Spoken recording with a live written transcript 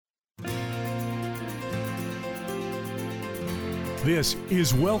This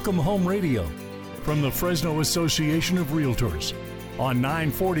is Welcome Home Radio from the Fresno Association of Realtors on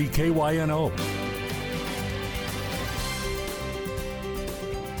 940 KYNO.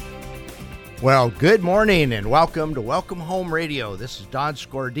 Well, good morning and welcome to Welcome Home Radio. This is Don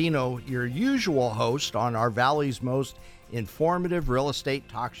Scordino, your usual host on our Valley's most informative real estate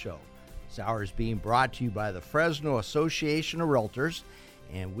talk show. This hour is being brought to you by the Fresno Association of Realtors,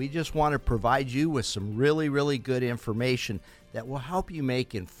 and we just want to provide you with some really good information that will help you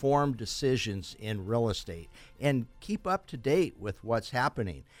make informed decisions in real estate and keep up to date with what's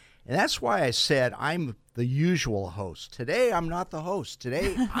happening. And that's why I said I'm the usual host. Today, I'm not the host.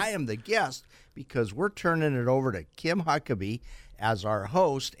 Today, I am the guest because we're turning it over to Kim Huckabee as our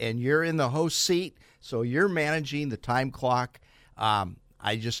host, and you're in the host seat, so you're managing the time clock.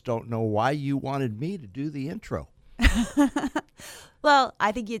 I just don't know why you wanted me to do the intro. Well,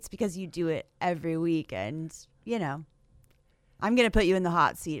 I think it's because you do it every week, and, you know, I'm going to put you in the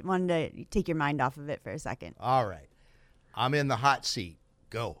hot seat. Wanted to take your mind off of it for a second. All right. I'm in the hot seat.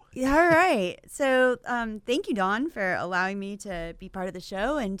 Go. All right. So thank you, Dawn, for allowing me to be part of the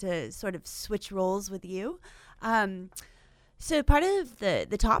show and to sort of switch roles with you. So part of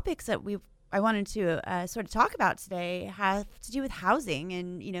the topics that I wanted to sort of talk about today have to do with housing.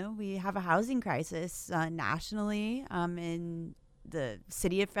 And, you know, we have a housing crisis nationally in the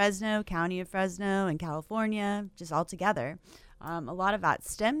city of Fresno, county of Fresno, and California, just all together. A lot of that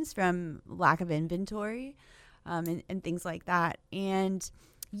stems from lack of inventory and things like that. And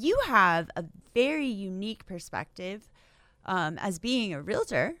you have a very unique perspective as being a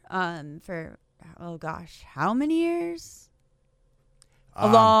realtor for, oh gosh, how many years? A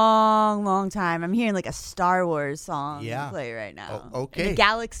long time. I'm hearing like a Star Wars song play right now. Okay. In a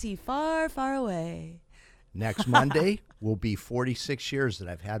galaxy far, far away. Next Monday will be 46 years that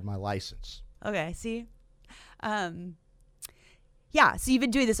I've had my license. Okay, see? Yeah, so you've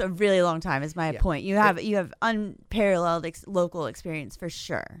been doing this a really long time is my point. You have unparalleled local experience for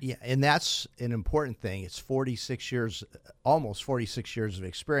sure. Yeah, and that's an important thing. It's 46 years, almost 46 years of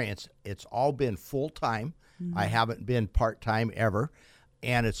experience. It's all been full-time. Mm-hmm. I haven't been part-time ever,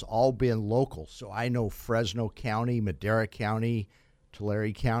 and it's all been local. So I know Fresno County, Madera County,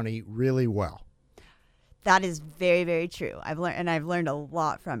 Tulare County really well. That is very, very true. I've learned a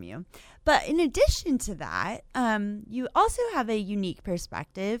lot from you. But in addition to that, you also have a unique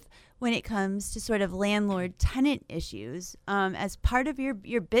perspective when it comes to sort of landlord-tenant issues as part of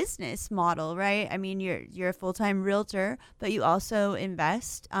your business model, right? I mean, you're a full-time realtor, but you also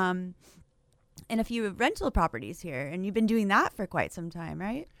invest in a few rental properties here, and you've been doing that for quite some time,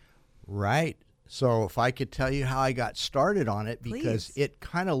 right? Right. So if I could tell you how I got started on it, because Please. It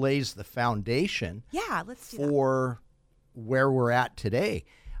kind of lays the foundation let's do for where we're at today.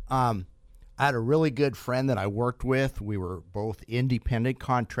 I had a really good friend that I worked with. We were both independent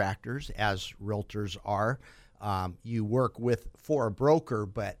contractors, as realtors are. You work for a broker,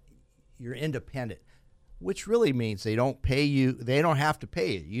 but you're independent, which really means they don't pay you. They don't have to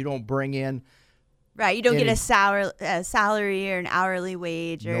pay you. You don't bring in. Right, you don't get a salary or an hourly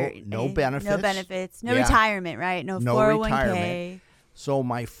wage or no benefits. No retirement, right? No 401k. Retirement. So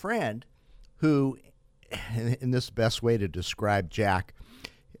my friend, who, and this is the best way to describe Jack,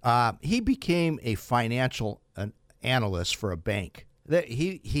 he became a financial analyst for a bank.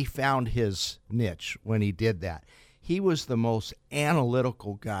 He found his niche when he did that. He was the most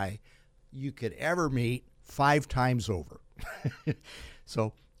analytical guy you could ever meet 5 times over.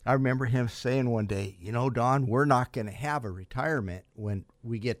 So I remember him saying one day, you know, Don, we're not going to have a retirement when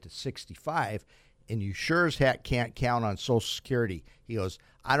we get to 65, and you sure as heck can't count on Social Security. He goes,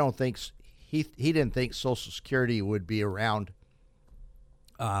 I don't think, he didn't think Social Security would be around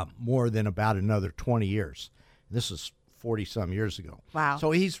more than about another 20 years. This is 40-some years ago. Wow. So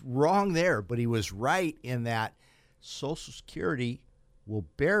he's wrong there, but he was right in that Social Security will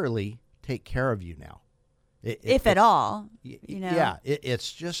barely take care of you now. If at all, you know. Yeah,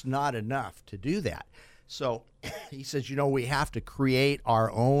 it's just not enough to do that. So he says, you know, we have to create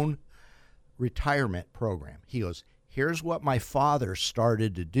our own retirement program. He goes, here's what my father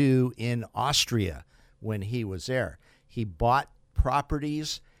started to do in Austria when he was there. He bought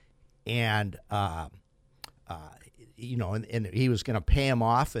properties and, you know, and he was going to pay them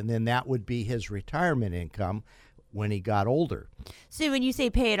off, and then that would be his retirement income when he got older. So when you say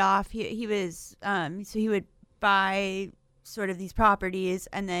pay it off, he was so he would buy sort of these properties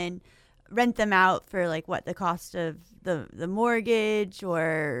and then rent them out for like what, the cost of the mortgage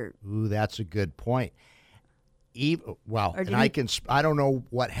or? Ooh, that's a good point. Well, Or and I don't know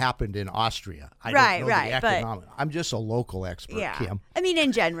what happened in Austria. I don't know the economic. I'm just a local expert, Yeah. Kim. I mean,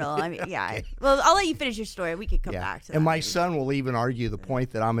 in general. I mean, yeah. Okay. Well, I'll let you finish your story. We could come back to that. And my maybe. son will even argue the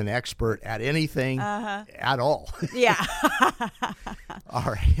point that I'm an expert at anything at all. Yeah. All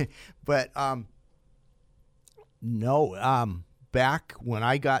right. But no, back when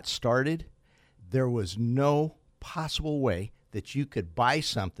I got started, there was no possible way that you could buy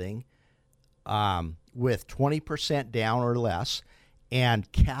something with 20% down or less and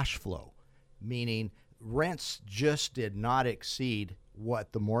cash flow, meaning rents just did not exceed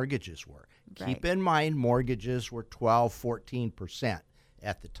what the mortgages were. Right. Keep in mind, mortgages were 12, 14%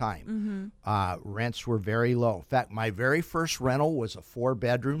 at the time. Rents were very low. In fact, my very first rental was a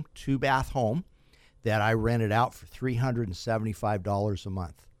 4-bedroom, 2-bath home that I rented out for $375 a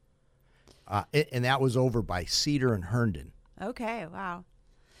month. And that was over by Cedar and Herndon. Okay. Wow.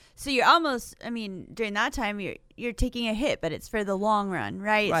 So you're almost, I mean, during that time, you're taking a hit, but it's for the long run,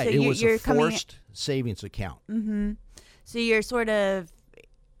 right? Right. So It was you're a forced savings account. So you're sort of,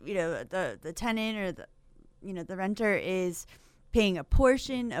 the tenant or the renter is paying a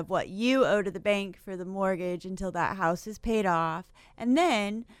portion of what you owe to the bank for the mortgage until that house is paid off. And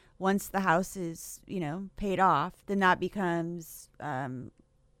then once the house is, paid off, then that becomes,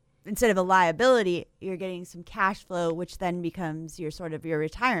 instead of a liability, you're getting some cash flow, which then becomes your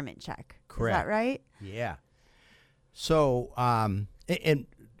retirement check. Correct. Is that right? Yeah. So, and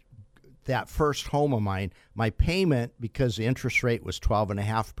that first home of mine, my payment, because the interest rate was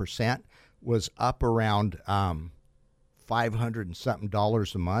 12.5%, was up around $500 and something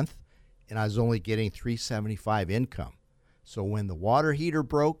a month, and I was only getting $375 income. So when the water heater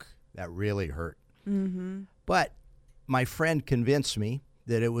broke, that really hurt. But my friend convinced me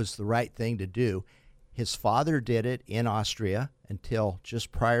that it was the right thing to do. His father did it in Austria until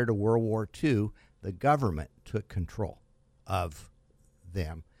just prior to World War II, the government took control of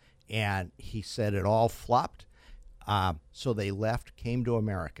them. And he said it all flopped. So they left, came to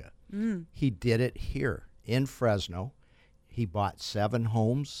America. He did it here in Fresno. He bought 7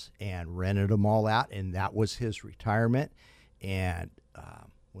 homes and rented them all out, and that was his retirement. And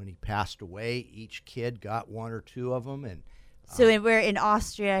when he passed away, each kid got 1 or 2 of them. And so where in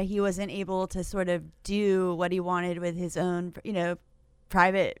Austria, he wasn't able to sort of do what he wanted with his own,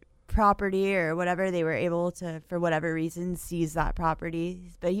 private property or whatever. They were able to, for whatever reason, seize that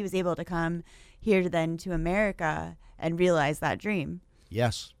property. But he was able to come here then to America and realize that dream.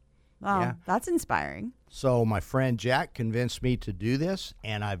 Yes. Wow, Yeah. that's inspiring. So my friend Jack convinced me to do this,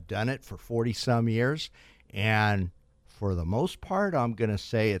 and I've done it for 40-some years. And for the most part, I'm going to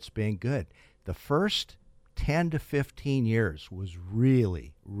say it's been good. The first 10 to 15 years was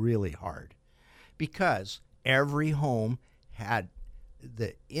really, really hard because every home had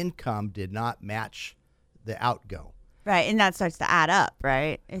the income did not match the outgo. Right, and that starts to add up,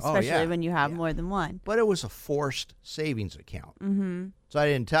 right? Especially when you have Yeah. more than one. But it was a forced savings account. So I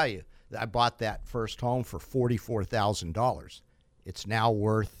didn't tell you that I bought that first home for $44,000. It's now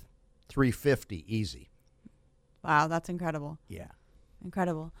worth $350 easy. Wow, that's incredible. Yeah.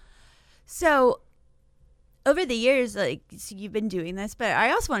 Incredible. So over the years, so you've been doing this, but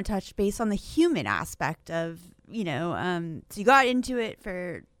I also want to touch base on the human aspect of, so you got into it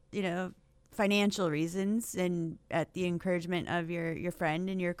for, financial reasons and at the encouragement of your friend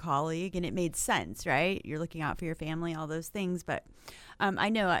and your colleague, and it made sense, right? You're looking out for your family, all those things. But I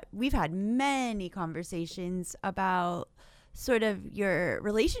know we've had many conversations about sort of your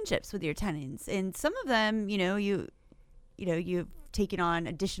relationships with your tenants, and some of them, you've taken on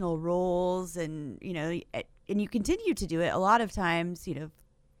additional roles, and and you continue to do it a lot of times,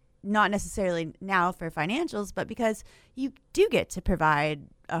 not necessarily now for financials, but because you do get to provide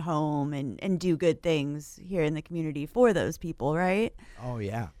a home and do good things here in the community for those people, right? Oh,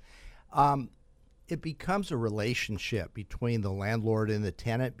 yeah. It becomes a relationship between the landlord and the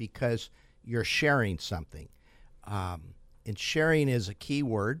tenant because you're sharing something. And sharing is a key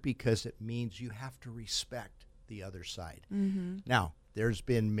word because it means you have to respect the other side. Now, there's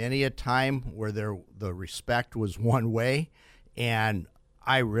been many a time where the respect was one way, and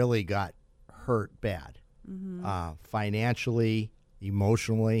I really got hurt bad, financially,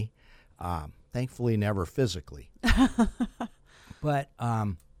 emotionally, thankfully never physically. But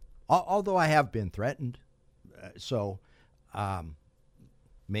although I have been threatened,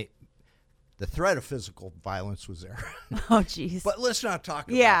 the threat of physical violence was there. Oh, geez. But let's not talk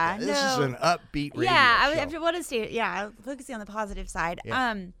about that. This is an upbeat radio show. I want to stay. Yeah, focusing on the positive side.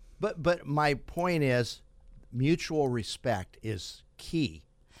 Yeah. But my point is, mutual respect is key.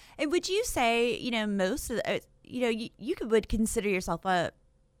 And would you say, most of the, you would consider yourself a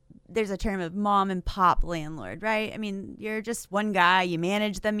there's a term of mom and pop landlord, right? I mean, you're just one guy. You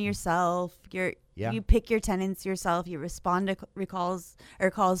manage them yourself. You pick your tenants yourself. You respond to recalls or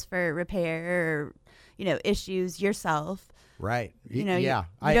calls for repair or, issues yourself. Right. You yeah.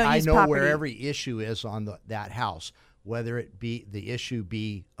 you don't I use know property. where every issue is on that house, whether it be the issue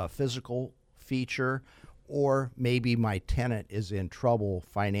be a physical feature or maybe my tenant is in trouble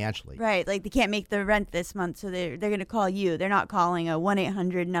financially. Right, like they can't make the rent this month, so they're going to call you. They're not calling a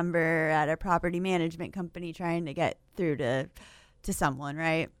 1-800 number at a property management company trying to get through to someone,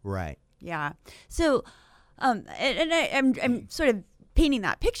 right? Right. Yeah. So, I'm sort of painting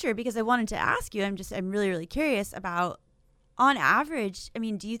that picture because I wanted to ask you. I'm really, really curious about, on average. I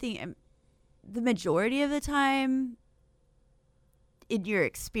mean, do you think the majority of the time, in your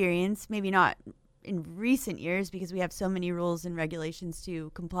experience, maybe not in recent years because we have so many rules and regulations to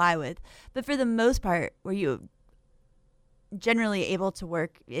comply with, but for the most part, were you generally able to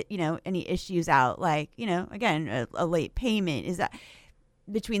work, any issues out, like, again, a late payment? Is that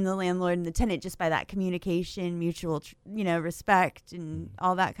between the landlord and the tenant just by that communication, mutual, respect and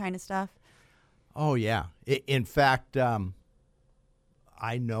all that kind of stuff? Oh, yeah. In fact,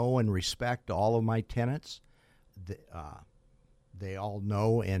 I know and respect all of my tenants. They all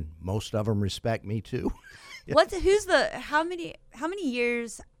know, and most of them respect me too. How many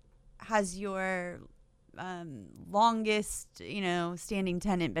years has your longest, standing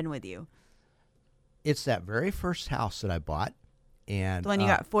tenant been with you? It's that very first house that I bought, and The one you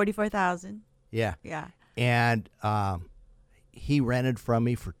got $44,000. Yeah. Yeah. And he rented from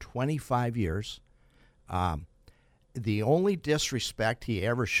me for 25 years. The only disrespect he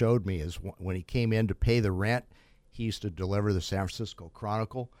ever showed me is when he came in to pay the rent. He used to deliver the San Francisco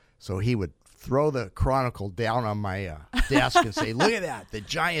Chronicle, so he would throw the Chronicle down on my desk and say, "Look at that! The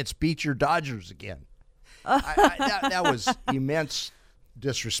Giants beat your Dodgers again." That was immense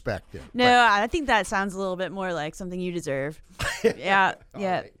disrespect there. No, I think that sounds a little bit more like something you deserve. Yeah,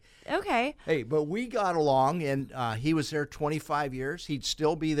 yeah. Right. Okay. Hey, but we got along, and he was there 25 years. He'd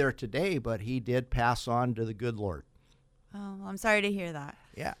still be there today, but he did pass on to the good Lord. Oh, well, I'm sorry to hear that.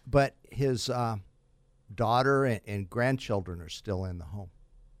 Yeah, but his daughter and grandchildren are still in the home.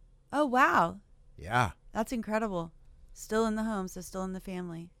 Oh, wow. Yeah. That's incredible. Still in the home, so still in the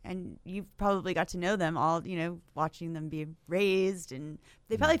family. And you've probably got to know them all, watching them be raised, and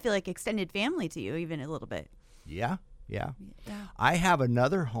they probably feel like extended family to you even a little bit. Yeah, yeah. Yeah. I have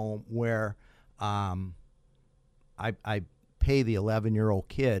another home where I pay the 11-year-old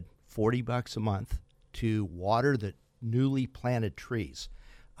kid $40 a month to water the newly planted trees.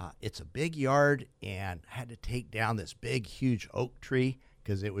 It's a big yard, and I had to take down this big, huge oak tree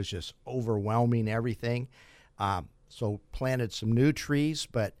because it was just overwhelming everything. So planted some new trees,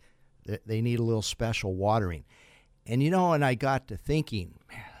 but they need a little special watering. And, and I got to thinking,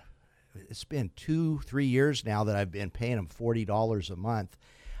 man, it's been 2-3 years now that I've been paying them $40 a month.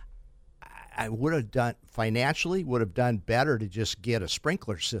 I would have done better to just get a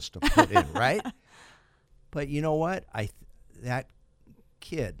sprinkler system put in, right? But you know what? That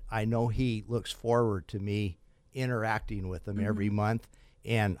kid, I know he looks forward to me interacting with him every month,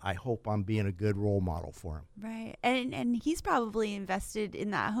 and I hope I'm being a good role model for him. Right. And he's probably invested in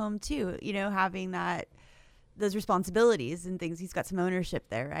that home too, having those responsibilities and things. He's got some ownership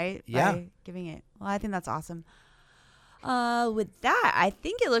there, right? Yeah. By giving it. Well, I think that's awesome. With that, I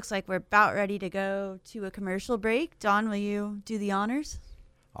think it looks like we're about ready to go to a commercial break. Dawn, will you do the honors?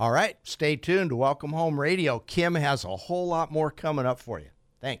 All right, stay tuned to Welcome Home Radio. Kim has a whole lot more coming up for you.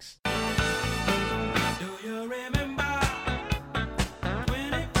 Thanks. Do you remember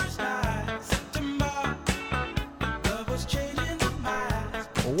when it first started? September, love was changing the minds.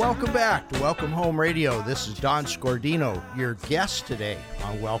 Well, welcome back to Welcome Home Radio. This is Don Scordino, your guest today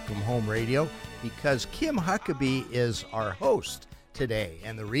on Welcome Home Radio, because Kim Huckabee is our host today.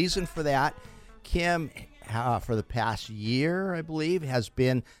 And the reason for that, Kim, for the past year, I believe, has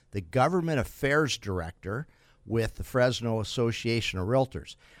been the Government Affairs Director with the Fresno Association of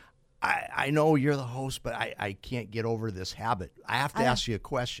Realtors. I know you're the host, but I can't get over this habit. I have to ask you a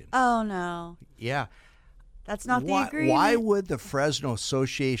question. Oh, no. Yeah. That's not the agreement. Why would the Fresno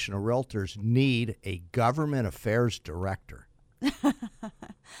Association of Realtors need a Government Affairs Director?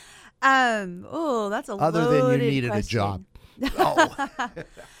 Oh, that's a Other loaded than you needed question. a job. Oh.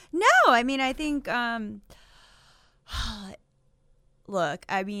 No, I mean, I think, look,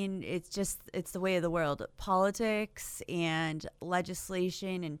 I mean, it's the way of the world. Politics and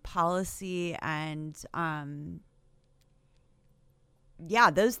legislation and policy and,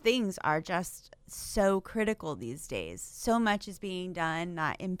 those things are just so critical these days. So much is being done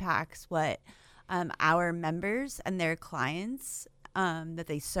that impacts what our members and their clients that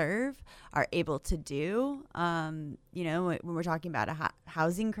they serve are able to do. You know, when we're talking about a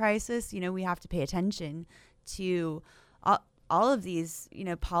housing crisis, you know, we have to pay attention to all of these, you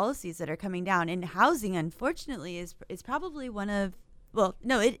know, policies that are coming down. And housing, unfortunately, is probably one of, well,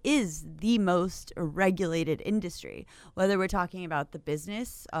 no, it is the most regulated industry, whether we're talking about the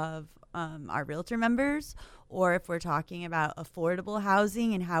business of our realtor members, or if we're talking about affordable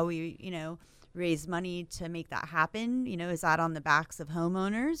housing and how we, you know, raise money to make that happen. You know, is that on the backs of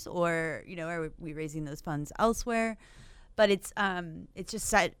homeowners, or, you know, are we raising those funds elsewhere? But it's just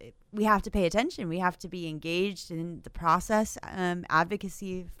set. We have to pay attention. We have to be engaged in the process.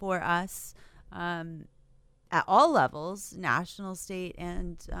 Advocacy for us at all levels, national, state,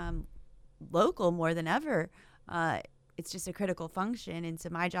 and local, more than ever. It's just a critical function, and so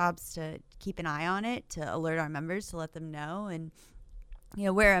my job's to keep an eye on it, to alert our members, to let them know. And you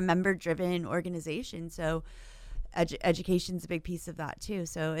know, we're a member-driven organization, so education's a big piece of that too.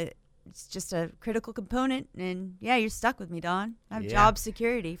 So it's just a critical component. And yeah, you're stuck with me, Don. I have job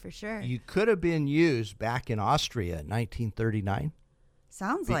security for sure. You could have been used back in Austria in 1939.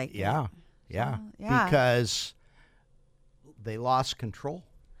 Sounds like yeah, it. yeah, yeah. Because they lost control.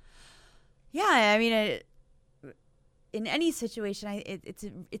 Yeah, I mean, in any situation,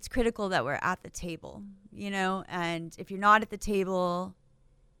 it's critical that we're at the table, you know. And if you're not at the table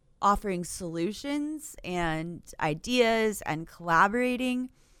offering solutions and ideas and collaborating,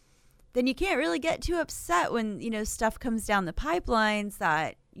 then you can't really get too upset when, you know, stuff comes down the pipelines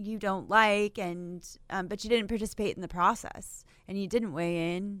that you don't like, and but you didn't participate in the process and you didn't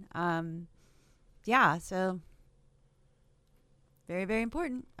weigh in. Yeah, so very, very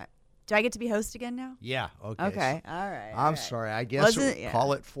important. Do I get to be host again now? Yeah. Okay. Okay. All right. I'm sorry. I guess Yeah.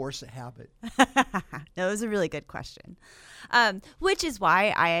 call it force of habit. No, it was a really good question, which is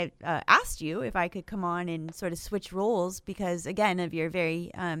why I asked you if I could come on and sort of switch roles, because, again, of your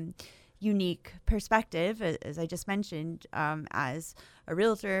very unique perspective, as I just mentioned, as a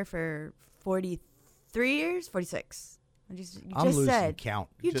realtor for 43 years, 46. I'm just losing said count.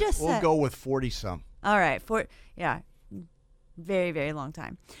 You just said. We'll go with 40-some. All right. Very, very long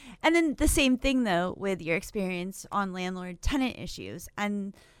time. And then the same thing, though, with your experience on landlord-tenant issues.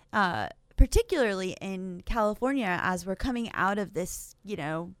 And particularly in California, as we're coming out of this, you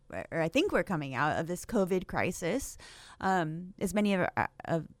know, or I think we're coming out of this COVID crisis, as many of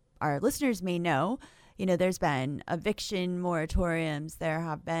our listeners may know, you know, there's been eviction moratoriums. There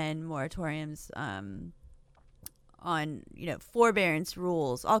have been moratoriums on, you know, forbearance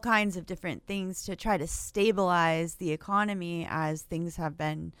rules, all kinds of different things to try to stabilize the economy, as things have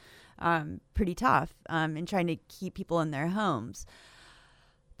been pretty tough, and trying to keep people in their homes.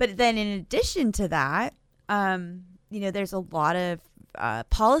 But then in addition to that, you know, there's a lot of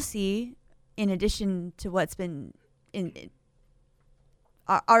policy in addition to what's been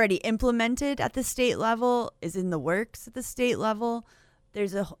already implemented at the state level, is in the works at the state level.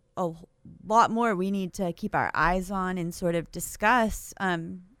 There's a lot more we need to keep our eyes on and sort of discuss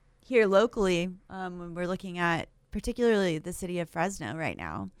here locally when we're looking at particularly the city of Fresno right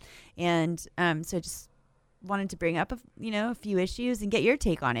now. And so just wanted to bring up a few issues and get your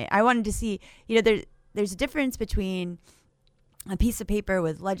take on it. I wanted to see, you know, there's a difference between a piece of paper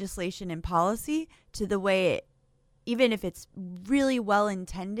with legislation and policy to the way it, even if it's really well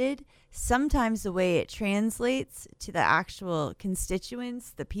intended, sometimes the way it translates to the actual constituents,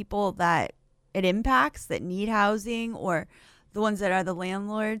 the people that it impacts that need housing, or the ones that are the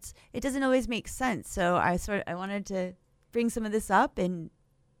landlords, it doesn't always make sense. So I wanted to bring some of this up and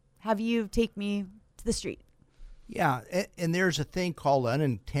have you take me to the street. Yeah, and there's a thing called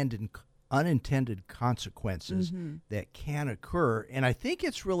unintended consequences that can occur, and I think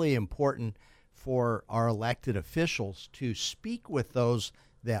it's really important for our elected officials to speak with those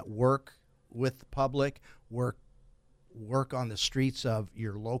that work with the public, work on the streets of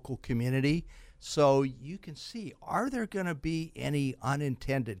your local community, so you can see, are there going to be any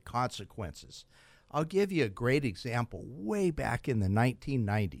unintended consequences? I'll give you a great example. Way back in the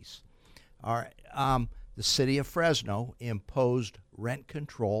 1990s, the city of Fresno imposed rent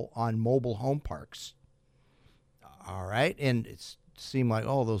control on mobile home parks. All right, and it seemed like,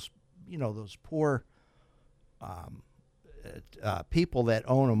 those poor people that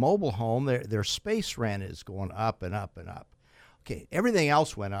own a mobile home, their space rent is going up and up and up. Okay, everything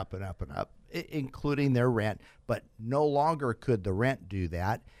else went up and up and up, including their rent, but no longer could the rent do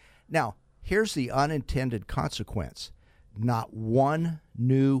that. Now, here's the unintended consequence. Not one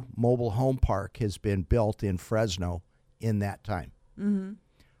new mobile home park has been built in Fresno in that time. Mm-hmm.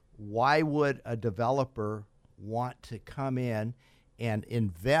 Why would a developer want to come in and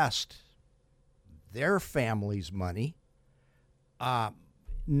invest their family's money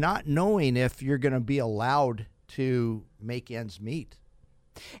not knowing if you're going to be allowed to make ends meet.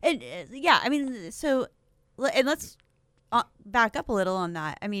 And yeah, I mean, so, and let's back up a little on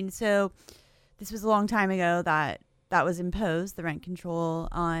that. I mean, so this was a long time ago that was imposed, the rent control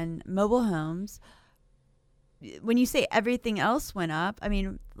on mobile homes. When you say everything else went up, I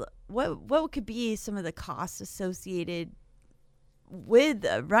mean, what could be some of the costs associated with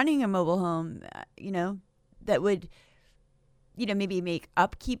running a mobile home, that would, maybe make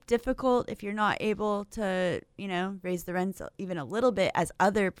upkeep difficult if you're not able to, raise the rents even a little bit as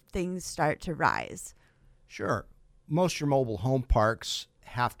other things start to rise? Sure. Most of your mobile home parks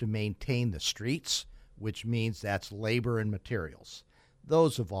have to maintain the streets, which means that's labor and materials.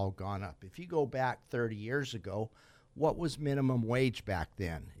 Those have all gone up. If you go back 30 years ago, what was minimum wage back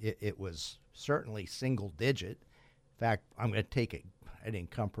then? It was certainly single digit. In fact, I'm going to take it. I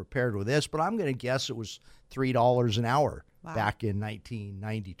didn't come prepared with this, but I'm going to guess it was $3 an hour back in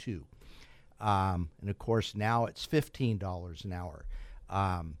 1992. And of course, now it's $15 an hour.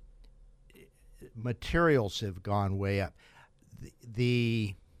 Materials have gone way up.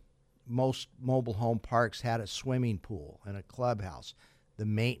 The most mobile home parks had a swimming pool and a clubhouse. The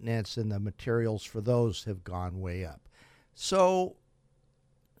maintenance and the materials for those have gone way up. So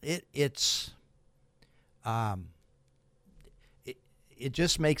it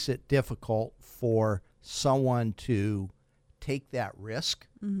just makes it difficult for someone to take that risk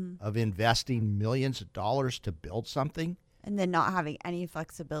of investing millions of dollars to build something. And then not having any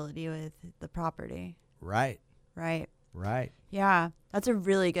flexibility with the property. Right. Right. Right. Yeah, that's a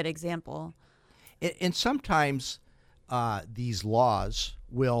really good example. And sometimes these laws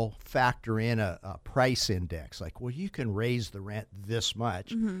will factor in a price index. Like, well, you can raise the rent this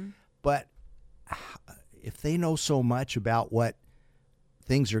much. But if they know so much about what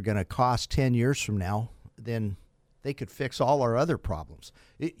things are going to cost 10 years from now, then they could fix all our other problems.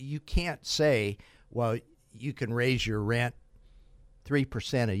 You can't say, well, you can raise your rent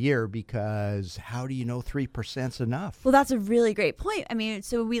 3% a year, because how do you know 3% is enough? Well, that's a really great point. I mean,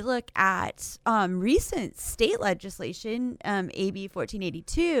 so we look at recent state legislation, AB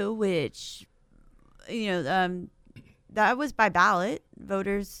 1482, which, that was by ballot.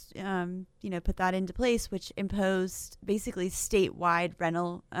 Voters, put that into place, which imposed basically statewide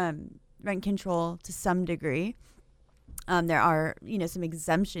rent control to some degree. There are, some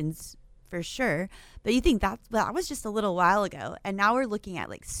exemptions for sure, but you think that was just a little while ago, and now we're looking at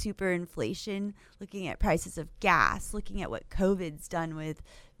like super inflation, looking at prices of gas, looking at what COVID's done with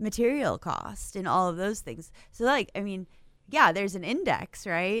material cost and all of those things. So there's an index,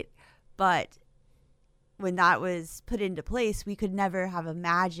 right? But when that was put into place, we could never have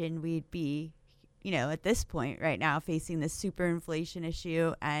imagined we'd be, at this point right now facing this super inflation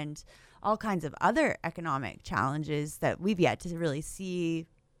issue and all kinds of other economic challenges that we've yet to really see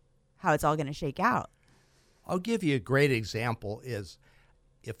how it's all going to shake out. I'll give you a great example is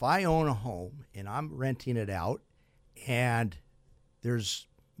if I own a home and I'm renting it out and there's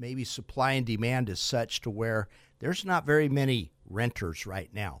maybe supply and demand is such to where there's not very many renters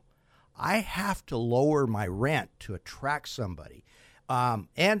right now. I have to lower my rent to attract somebody.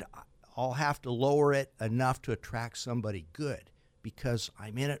 And I'll have to lower it enough to attract somebody good because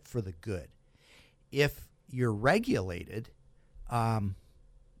I'm in it for the good. If you're regulated,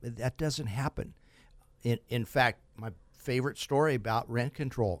 that doesn't happen. In fact, my favorite story about rent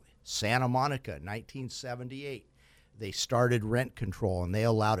control, Santa Monica, 1978. They started rent control, and they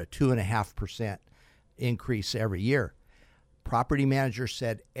allowed a 2.5% increase every year. Property manager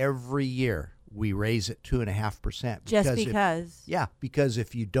said every year we raise it 2.5%. Just because? Because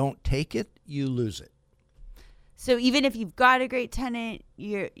if you don't take it, you lose it. So even if you've got a great tenant,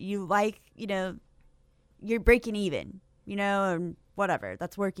 you're breaking even, and whatever,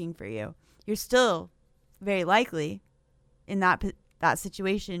 that's working for you, you're still very likely in that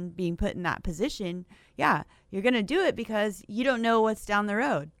situation, being put in that position. Yeah, you're going to do it because you don't know what's down the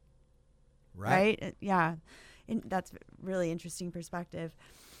road. Right? Yeah. And that's really interesting perspective.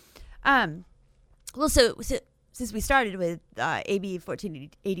 Well, so since we started with AB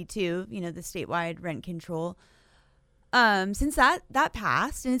 1482, the statewide rent control, since that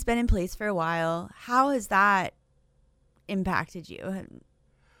passed and it's been in place for a while, how has that impacted you?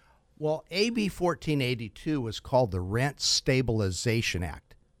 Well, AB 1482 was called the Rent Stabilization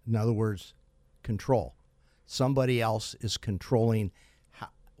Act. In other words, control. Somebody else is controlling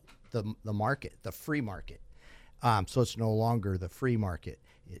the market, the free market. So it's no longer the free market.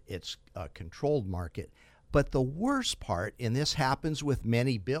 It's a controlled market. But the worst part, and this happens with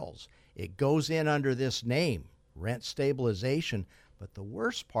many bills, it goes in under this name, rent stabilization. But the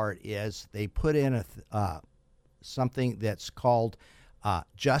worst part is they put in something that's called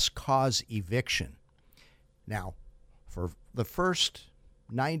just cause eviction. Now, for the first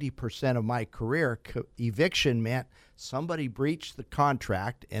 90% of my career, eviction meant somebody breached the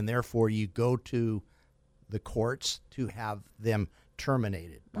contract, and therefore you go to the courts to have them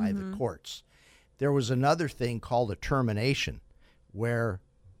terminated by the courts. There was another thing called a termination where,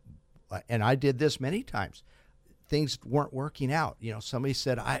 and I did this many times, things weren't working out. You know, somebody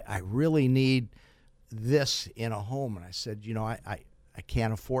said, I really need this in a home. And I said, you know, I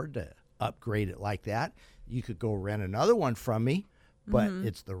can't afford to upgrade it like that. You could go rent another one from me, but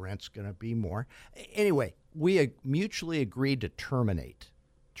it's the rent's going to be more. Anyway, we mutually agreed to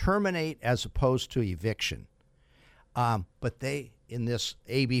terminate as opposed to eviction. But they, in this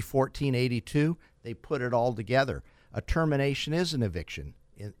AB 1482, they put it all together. A termination is an eviction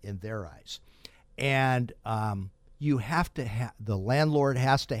in their eyes. And you have to the landlord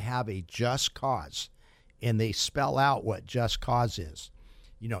has to have a just cause, and they spell out what just cause is.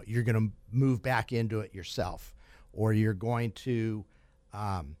 You know, you're going to move back into it yourself, or you're going to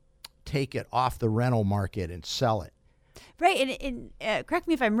take it off the rental market and sell it. Right, and correct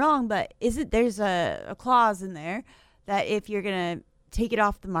me if I'm wrong, but there's a clause in there that if you're going to take it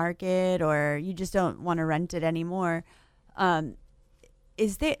off the market or you just don't want to rent it anymore,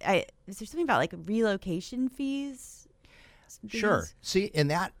 is there something about like relocation fees? Sure. See, and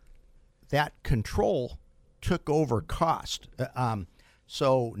that control took over cost.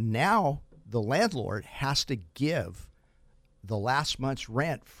 So now the landlord has to give the last month's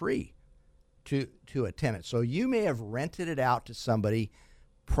rent free to a tenant. So you may have rented it out to somebody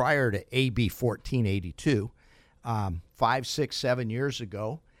prior to AB 1482, 5, 6, 7 years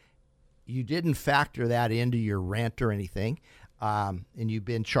ago. You didn't factor that into your rent or anything, and you've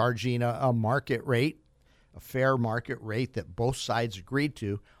been charging a market rate, a fair market rate that both sides agreed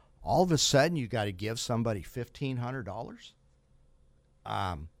to. All of a sudden, you got to give somebody $1,500,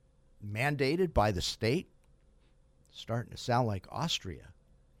 mandated by the state. Starting to sound like Austria.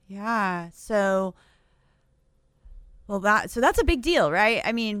 Yeah. So that's a big deal, right?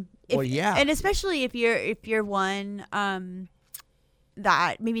 I mean, yeah. And especially if you're one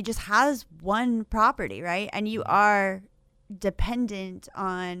that maybe just has one property, right? And you are dependent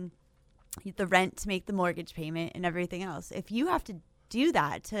on the rent to make the mortgage payment and everything else. If you have to do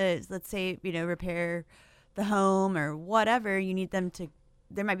that to, let's say, you know, repair the home or whatever, you need them to,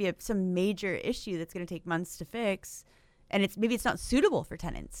 there might be some major issue that's going to take months to fix, and maybe it's not suitable for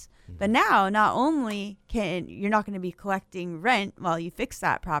tenants. But now, not only you're not going to be collecting rent while you fix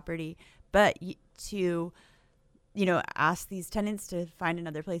that property, but to, you know, ask these tenants to find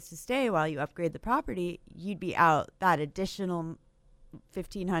another place to stay while you upgrade the property, you'd be out that additional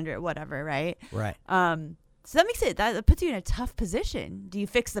 $1,500, whatever, right? Right. So that makes that puts you in a tough position. Do you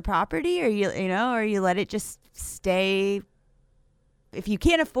fix the property, or or you let it just stay? If you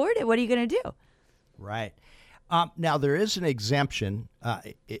can't afford it, what are you going to do? Right. Now, there is an exemption.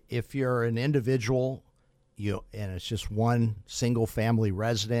 If you're an individual, and it's just one single-family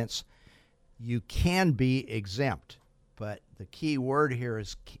residence, you can be exempt. But the key word here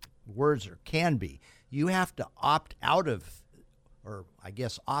is words are can be. You have to opt out of, or I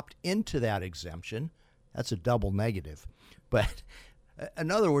guess opt into that exemption. That's a double negative. But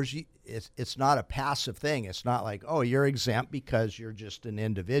in other words, it's not a passive thing. It's not like, oh, you're exempt because you're just an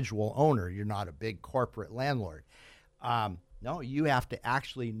individual owner. You're not a big corporate landlord. No, you have to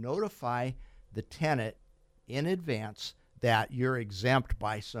actually notify the tenant in advance that you're exempt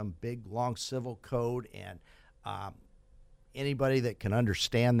by some big, long civil code. And anybody that can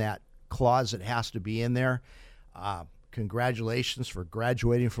understand that clause that has to be in there, congratulations for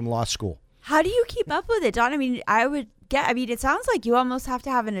graduating from law school. How do you keep up with it, Don? I mean, it sounds like you almost have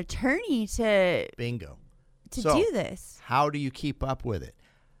to have an attorney to Bingo. do this. How do you keep up with it?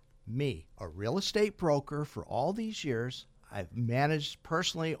 Me, a real estate broker for all these years. I've managed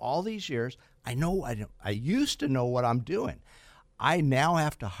personally all these years. I used to know what I'm doing. I now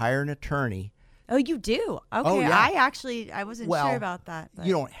have to hire an attorney. Oh, you do? Okay. Oh, yeah. I wasn't sure about that. But.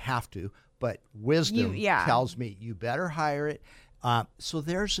 You don't have to, but wisdom tells me you better hire it. So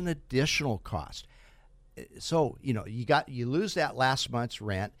there's an additional cost. So, you lose that last month's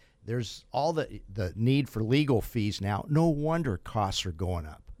rent. There's all the need for legal fees now. No wonder costs are going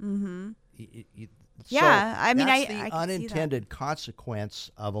up. Mm-hmm. Yeah, I mean, that's the unintended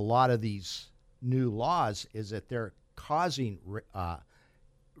consequence of a lot of these new laws is that they're causing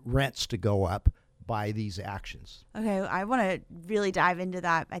rents to go up by these actions. Okay, I want to really dive into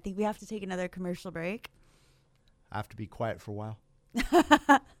that. I think we have to take another commercial break. I have to be quiet for a while.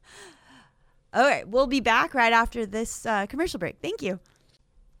 All right, we'll be back right after this commercial break. Thank you.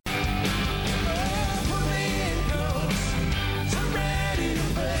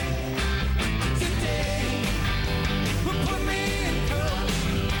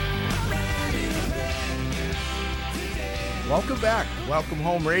 Welcome back. Welcome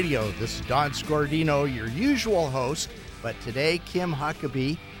Home Radio. This is Don Scordino, your usual host, but today Kim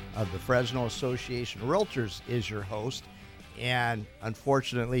Huckabee of the Fresno Association of Realtors is your host, and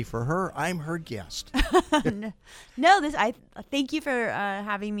unfortunately for her, I'm her guest. I thank you for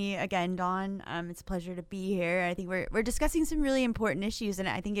having me again, Dawn. It's a pleasure to be here. I think we're discussing some really important issues, and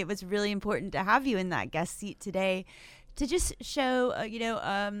I think it was really important to have you in that guest seat today to just show,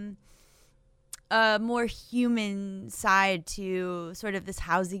 a more human side to sort of this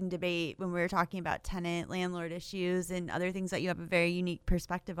housing debate when we're talking about tenant landlord issues and other things that you have a very unique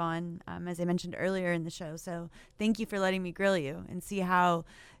perspective on, as I mentioned earlier in the show. So thank you for letting me grill you and see how,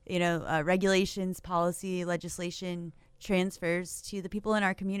 regulations, policy, legislation transfers to the people in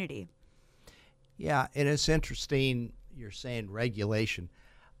our community. Yeah, and it's interesting you're saying regulation.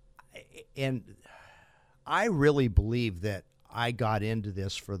 And I really believe that I got into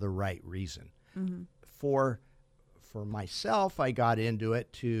this for the right reason. Mm-hmm. For myself, I got into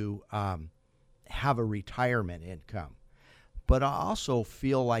it to have a retirement income. But I also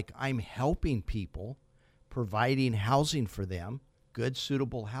feel like I'm helping people, providing housing for them, good,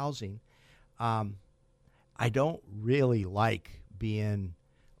 suitable housing. I don't really like being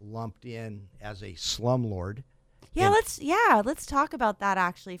lumped in as a slumlord. Yeah, let's talk about that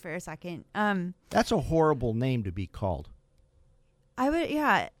actually for a second. That's a horrible name to be called.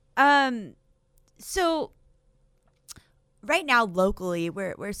 So right now locally,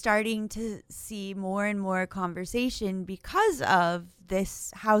 we're starting to see more and more conversation because of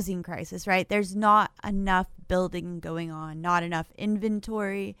this housing crisis, right? There's not enough building going on, not enough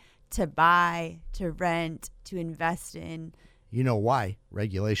inventory to buy, to rent, to invest in. You know why?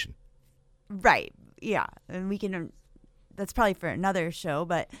 Regulation. Right. Yeah. And that's probably for another show,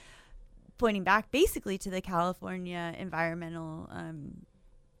 but pointing back basically to the California Environmental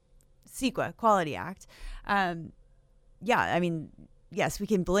CEQA Quality Act. Yes, we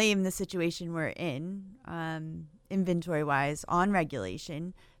can blame the situation we're in, inventory-wise, on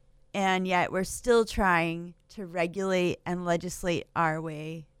regulation, and yet we're still trying to regulate and legislate our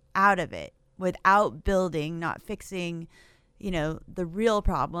way out of it without building, not fixing, the real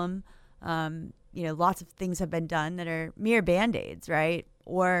problem. Lots of things have been done that are mere Band-Aids, right?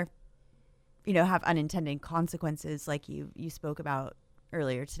 Or, have unintended consequences like you spoke about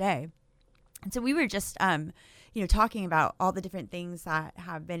earlier today. And so we were just, talking about all the different things that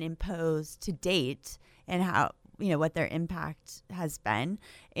have been imposed to date and how, what their impact has been.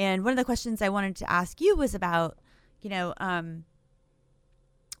 And one of the questions I wanted to ask you was about, maybe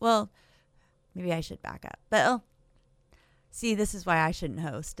I should back up. But, see, this is why I shouldn't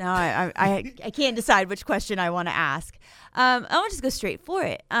host. Now I can't decide which question I want to ask. I want to just go straight for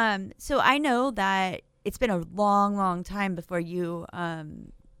it. So I know that it's been a long, long time before you...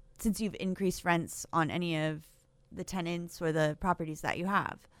 since you've increased rents on any of the tenants or the properties that you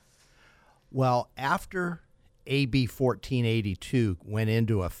have? Well, after AB 1482 went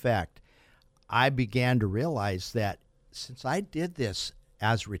into effect, I began to realize that since I did this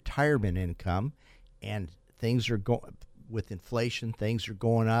as retirement income and things are going with inflation, things are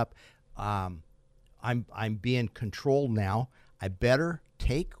going up, I'm being controlled now. I better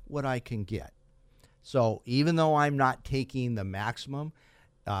take what I can get. So even though I'm not taking the maximum,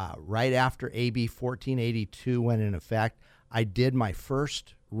 right after AB 1482 went in effect, I did my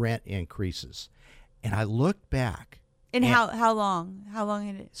first rent increases. And I looked back. And how long? How long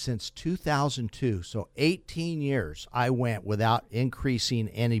had it? Since 2002. So 18 years I went without increasing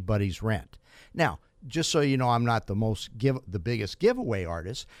anybody's rent. Now, just so you know, I'm not the biggest giveaway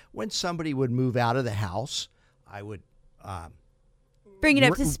artist. When somebody would move out of the house, I would bring it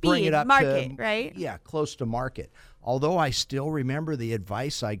up to speed, market, right? Yeah, close to market. Although I still remember the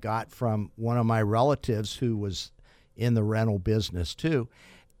advice I got from one of my relatives who was in the rental business too.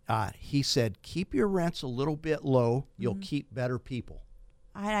 He said, keep your rents a little bit low. You'll keep better people.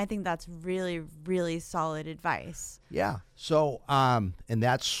 I think that's really, really solid advice. Yeah. So, and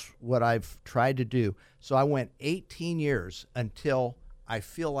that's what I've tried to do. So I went 18 years until I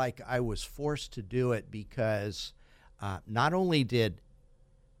feel like I was forced to do it because not only did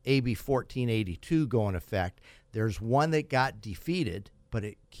AB 1482 go in effect, there's one that got defeated, but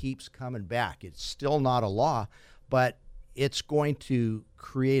it keeps coming back. It's still not a law, but it's going to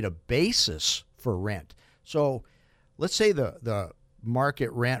create a basis for rent. So let's say the market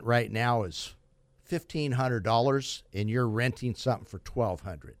rent right now is $1,500 and you're renting something for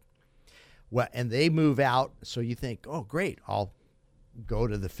 $1,200. Well, and they move out, so you think, oh, great, I'll go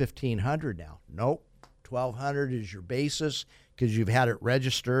to the $1,500 now. Nope, $1,200 is your basis because you've had it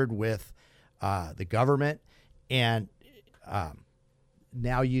registered with the government, and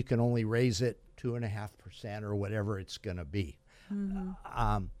now you can only raise it 2.5% or whatever it's going to be.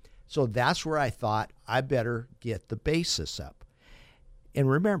 So that's where I thought I better get the basis up. And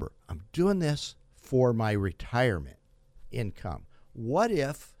remember, I'm doing this for my retirement income. What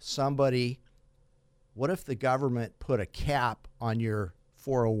if the government put a cap on your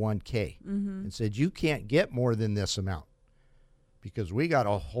 401k and said you can't get more than this amount because we got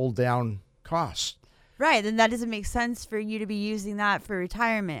to hold down costs? Right, then that doesn't make sense for you to be using that for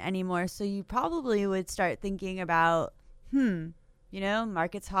retirement anymore. So you probably would start thinking about,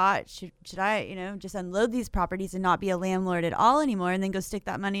 market's hot. Should I, just unload these properties and not be a landlord at all anymore and then go stick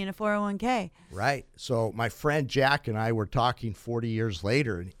that money in a 401k? Right. So my friend Jack and I were talking 40 years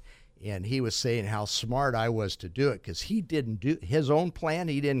later, and he was saying how smart I was to do it because he didn't do his own plan.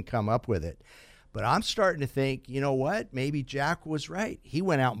 He didn't come up with it. But I'm starting to think, you know what? Maybe Jack was right. He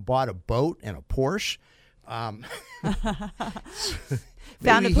went out and bought a boat and a Porsche. Found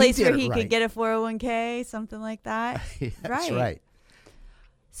a place where he could get a 401k, something like that. That's right.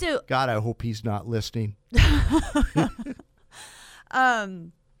 So God, I hope he's not listening.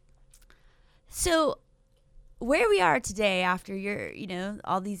 So where we are today after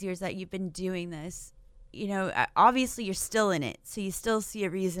all these years that you've been doing this, obviously you're still in it. So you still see a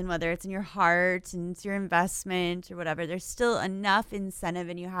reason, whether it's in your heart and it's your investment or whatever, there's still enough incentive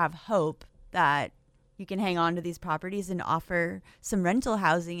and you have hope that you can hang on to these properties and offer some rental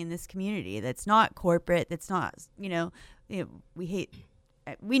housing in this community that's not corporate, that's not,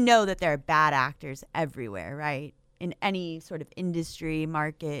 we know that there are bad actors everywhere, right? In any sort of industry,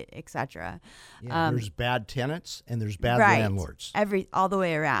 market, etc. Yeah, there's bad tenants and there's bad landlords. All the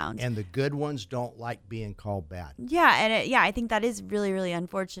way around. And the good ones don't like being called bad. Yeah, and I think that is really, really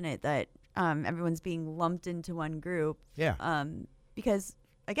unfortunate that everyone's being lumped into one group. Yeah. Because,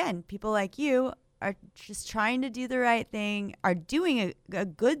 again, people like you are just trying to do the right thing, are doing a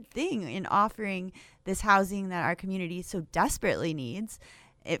good thing in offering this housing that our community so desperately needs,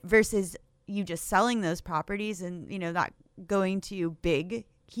 versus you just selling those properties and, that going to big,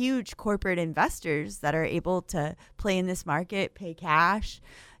 huge corporate investors that are able to play in this market, pay cash,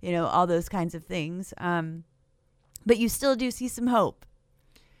 all those kinds of things. But you still do see some hope.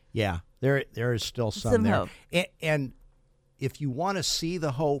 Yeah, there is still some there. Hope. And if you want to see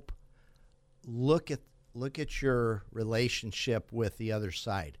the hope, look at your relationship with the other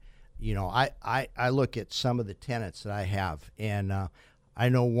side. I look at some of the tenants that I have, and I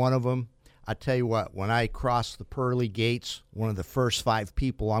know one of them. I tell you what, when I cross the pearly gates, one of the first 5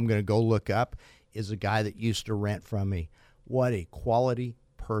 people I'm going to go look up is a guy that used to rent from me. What a quality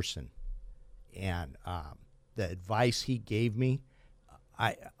person. And the advice he gave me,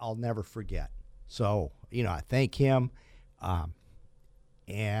 I'll never forget. So, I thank him.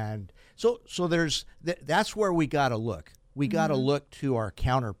 And so that's where we got to look. We got to look to our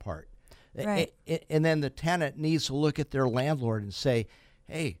counterpart. Right. And then the tenant needs to look at their landlord and say,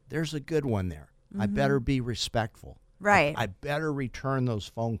 hey, there's a good one there. I better be respectful. Right. I better return those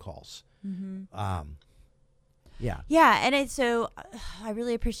phone calls. Yeah. Yeah, and so I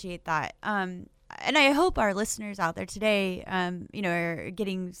really appreciate that. And I hope our listeners out there today, are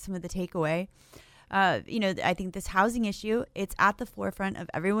getting some of the takeaway. I think this housing issue, it's at the forefront of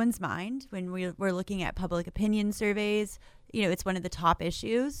everyone's mind when we're looking at public opinion surveys. It's one of the top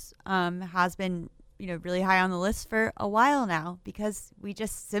issues, has been, really high on the list for a while now because we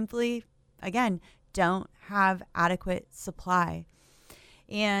just simply, again, don't have adequate supply.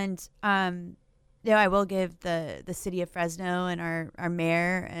 And, I will give the city of Fresno and our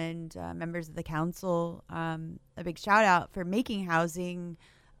mayor and members of the council a big shout out for making housing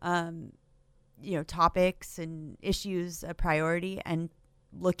topics and issues a priority and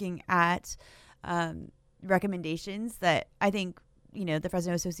looking at recommendations that I think, the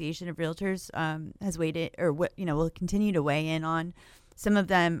Fresno Association of Realtors has weighed it or will continue to weigh in on. Some of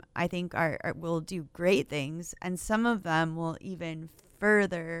them I think will do great things, and some of them will even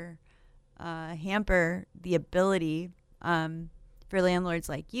further hamper the ability for landlords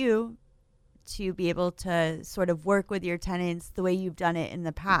like you to be able to sort of work with your tenants the way you've done it in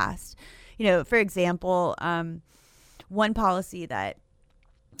the past. For example, one policy that,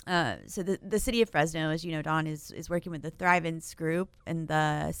 so the city of Fresno, as you know, Don, is working with the Thrivence Group and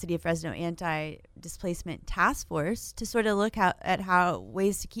the City of Fresno Anti-Displacement Task Force to sort of look at how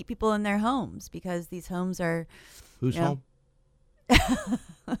ways to keep people in their homes, because these homes are... Whose home?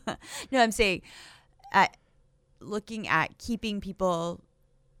 No, I'm saying looking at keeping people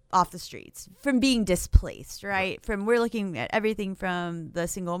off the streets from being displaced, right? We're looking at everything from the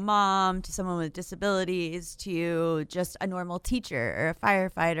single mom to someone with disabilities to just a normal teacher or a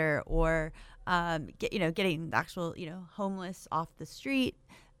firefighter or getting the actual homeless off the street.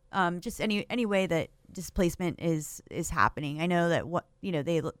 just any way that displacement is happening. I know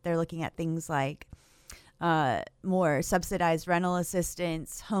that they're looking at things like more subsidized rental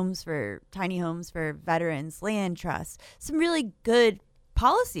assistance, tiny homes for veterans, land trusts, some really good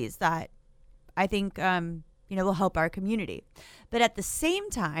policies that I think will help our community. But at the same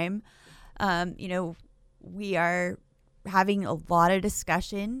time, we are having a lot of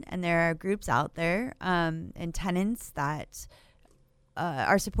discussion, and there are groups out there and tenants that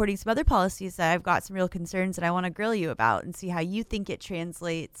are supporting some other policies that I've got some real concerns that I want to grill you about and see how you think it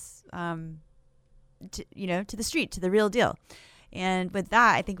translates to the street, to the real deal. And with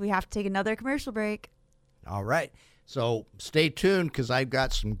that, I think we have to take another commercial break. All right. So stay tuned, because I've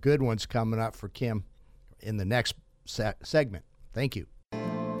got some good ones coming up for Kim in the next segment. Thank you.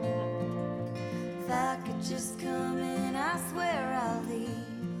 If I could just come in, I swear I'll leave.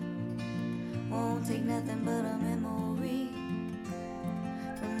 Won't take nothing but a memory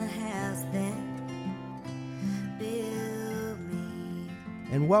from the house that built me.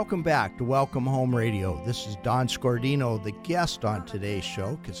 And welcome back to Welcome Home Radio. This is Don Scordino, the guest on today's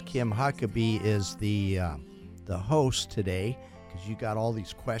show, because Kim Huckabee is the host today, because you got all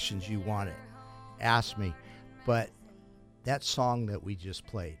these questions you want to ask me. But that song that we just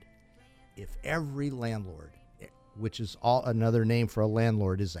played, if every landlord, which is another name for a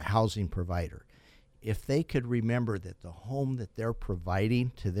landlord, is a housing provider, if they could remember that the home that they're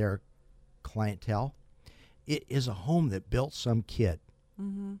providing to their clientele, it is a home that built some kid.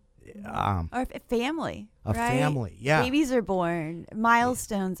 Mm-hmm. Or a family. A right? family, yeah. Babies are born.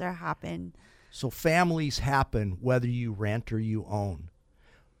 Milestones are happen. So families happen whether you rent or you own.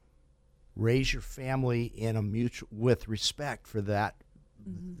 Raise your family in a with respect for that.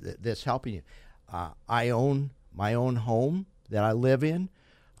 That's helping you. I own my own home that I live in.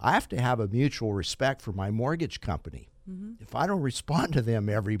 I have to have a mutual respect for my mortgage company. Mm-hmm. If I don't respond to them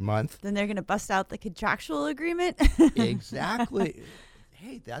every month, then they're going to bust out the contractual agreement. Exactly.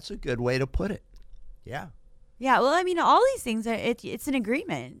 Hey, that's a good way to put it. Yeah. Yeah. Well, I mean, all these things are it's an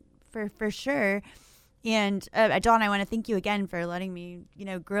agreement for sure. And Dawn, I want to thank you again for letting me,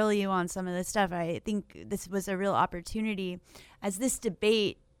 grill you on some of this stuff. I think this was a real opportunity as this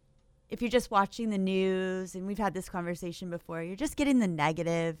debate. If you're just watching the news, and we've had this conversation before, you're just getting the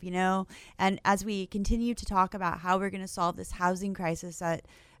negative, and as we continue to talk about how we're going to solve this housing crisis at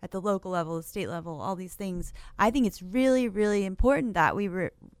the local level, the state level, all these things, I think it's really, really important that we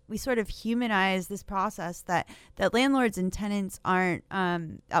sort of humanize this process, that landlords and tenants aren't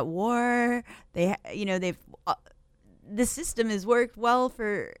at war. They've the system has worked well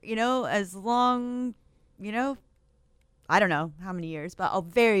for, as long, I don't know how many years, but a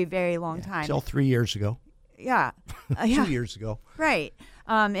very, very long time. Until 3 years ago. Yeah. 2 years ago. Right.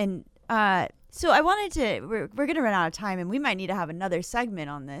 So I wanted to, we're going to run out of time, and we might need to have another segment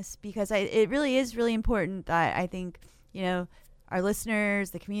on this, because it really is really important that I think, our listeners,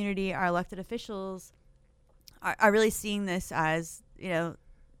 the community, our elected officials are really seeing this as,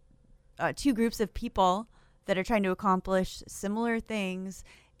 two groups of people that are trying to accomplish similar things,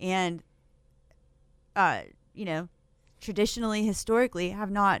 and, traditionally, historically,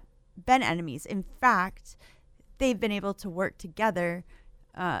 have not been enemies. In fact, they've been able to work together,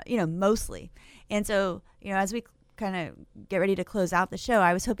 mostly. And so, as we kind of get ready to close out the show,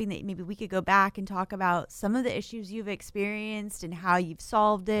 I was hoping that maybe we could go back and talk about some of the issues you've experienced and how you've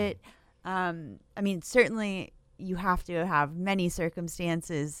solved it. Certainly you have to have many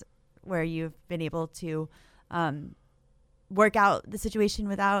circumstances where you've been able to work out the situation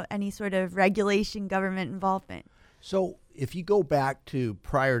without any sort of regulation, government involvement. So if you go back to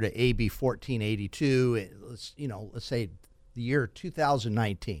prior to AB 1482, let's say the year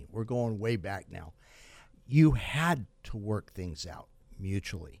 2019, we're going way back now, you had to work things out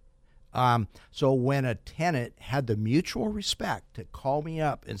mutually. So when a tenant had the mutual respect to call me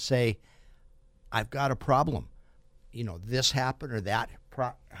up and say, I've got a problem, this happened or that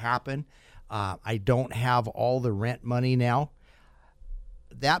happened, I don't have all the rent money now,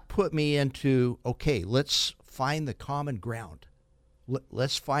 that put me into, okay, let's find the common ground.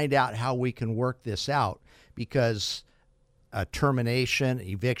 Let's find out how we can work this out, because termination,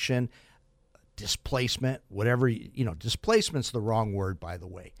 eviction, displacement, whatever, displacement's the wrong word, by the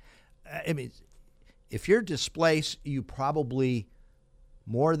way. If you're displaced, you probably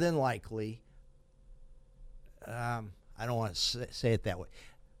more than likely, I don't want to say it that way.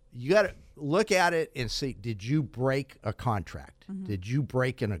 You got to look at it and see, did you break a contract? Mm-hmm. Did you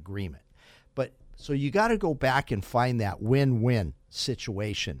break an agreement? So you got to go back and find that win-win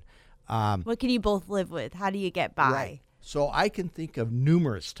situation. What can you both live with? How do you get by? Right. So I can think of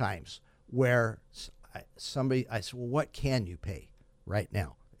numerous times where I said, well, what can you pay right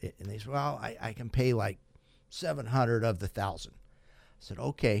now? And they said, well, I can pay like 700 of the 1,000. I said,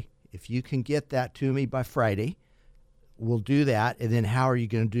 okay, if you can get that to me by Friday, we'll do that. And then how are you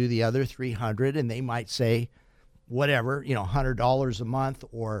going to do the other 300? And they might say, whatever, $100 a month,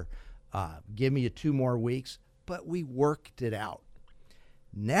 or give me 2 more weeks. But we worked it out.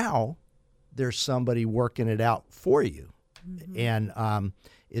 Now there's somebody working it out for you. And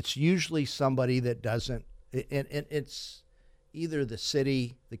it's usually somebody that doesn't, and it's either the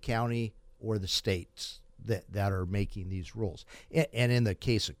city, the county, or the states that are making these rules. And in the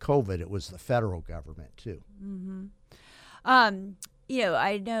case of COVID, it was the federal government too. I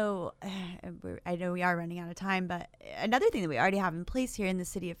know we are running out of time, but another thing that we already have in place here in the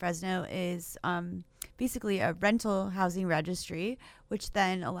city of Fresno is basically a rental housing registry, which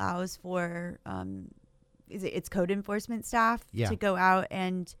then allows for it's code enforcement staff to go out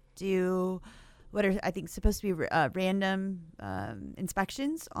and do what are, I think, supposed to be random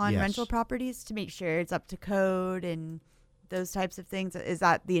inspections on rental properties to make sure it's up to code and those types of things. Is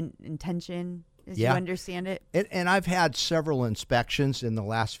that the intention? As you understand it? And I've had several inspections in the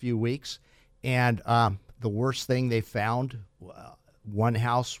last few weeks, and the worst thing they found, one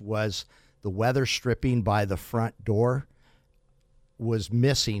house was the weather stripping by the front door was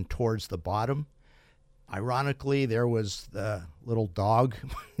missing towards the bottom. Ironically, there was the little dog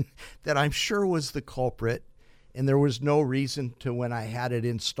that I'm sure was the culprit, and there was no reason to, when I had it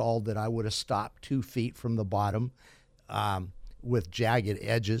installed, that I would have stopped 2 feet from the bottom. With jagged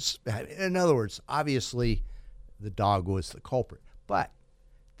edges. In other words, obviously the dog was the culprit, but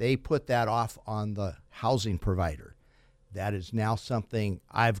they put that off on the housing provider. That is now something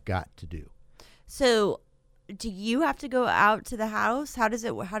I've got to do. So do you have to go out to the house? How does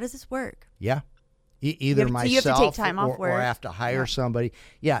this work? Yeah. Either myself you have to take time off work. Or I have to hire somebody.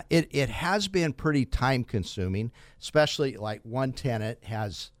 Yeah, it has been pretty time consuming, especially like one tenant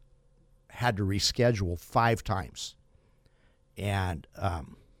has had to reschedule 5 times. And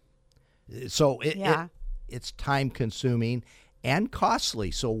so it's time consuming and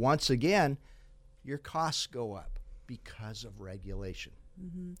costly. So once again, your costs go up because of regulation.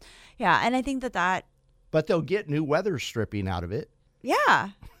 Mm-hmm. Yeah, and I think that. But they'll get new weather stripping out of it. Yeah.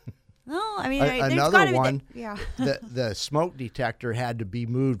 Well, I mean, another one. The smoke detector had to be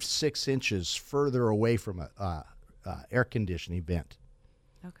moved 6 inches further away from a air conditioning vent.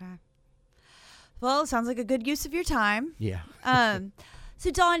 Okay. Well, it sounds like a good use of your time. Yeah. So,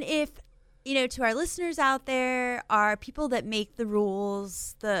 Don, if, to our listeners out there are people that make the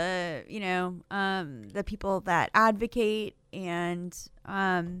rules, the people that advocate and,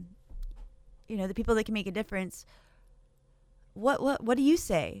 the people that can make a difference, what do you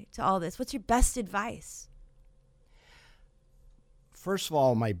say to all this? What's your best advice? First of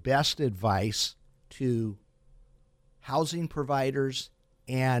all, my best advice to housing providers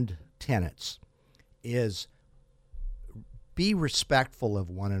and tenants is be respectful of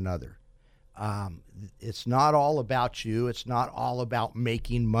one another. It's not all about you. It's not all about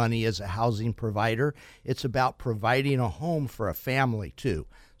making money as a housing provider. It's about providing a home for a family too.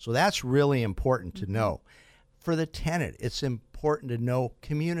 So that's really important to know. For the tenant, it's important to know,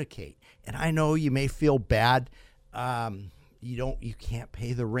 communicate. And I know you may feel bad. You can't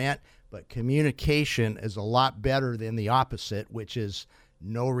pay the rent, but communication is a lot better than the opposite, which is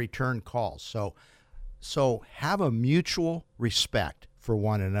no return calls. So have a mutual respect for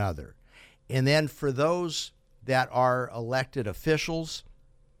one another. And then for those that are elected officials,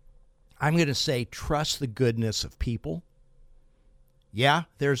 I'm going to say trust the goodness of people. Yeah,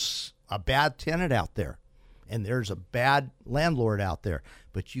 there's a bad tenant out there, and there's a bad landlord out there,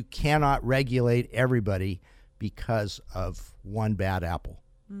 but you cannot regulate everybody because of one bad apple.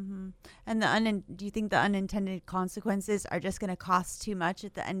 Mm-hmm. And do you think the unintended consequences are just going to cost too much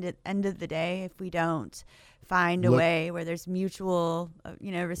at the end of the day if we don't find a way where there's mutual,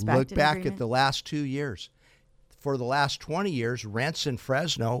 respect? Look and back agreement? at the last 2 years. For the last 20 years, rents in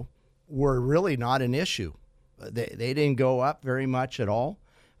Fresno were really not an issue. They didn't go up very much at all.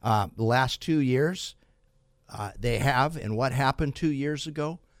 The last 2 years, they have. And what happened 2 years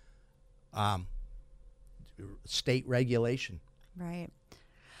ago? State regulation. Right.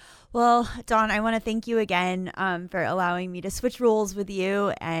 Well, Don, I want to thank you again for allowing me to switch roles with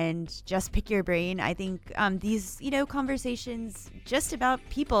you and just pick your brain. I think these, conversations just about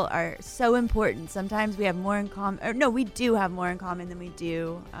people are so important. Sometimes we have more in common, or no, we do have more in common than we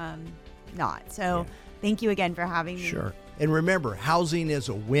do not. So thank you again for having me. Sure. And remember, housing is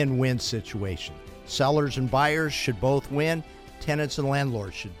a win-win situation. Sellers and buyers should both win. Tenants and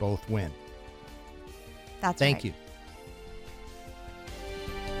landlords should both win. That's Thank right. you.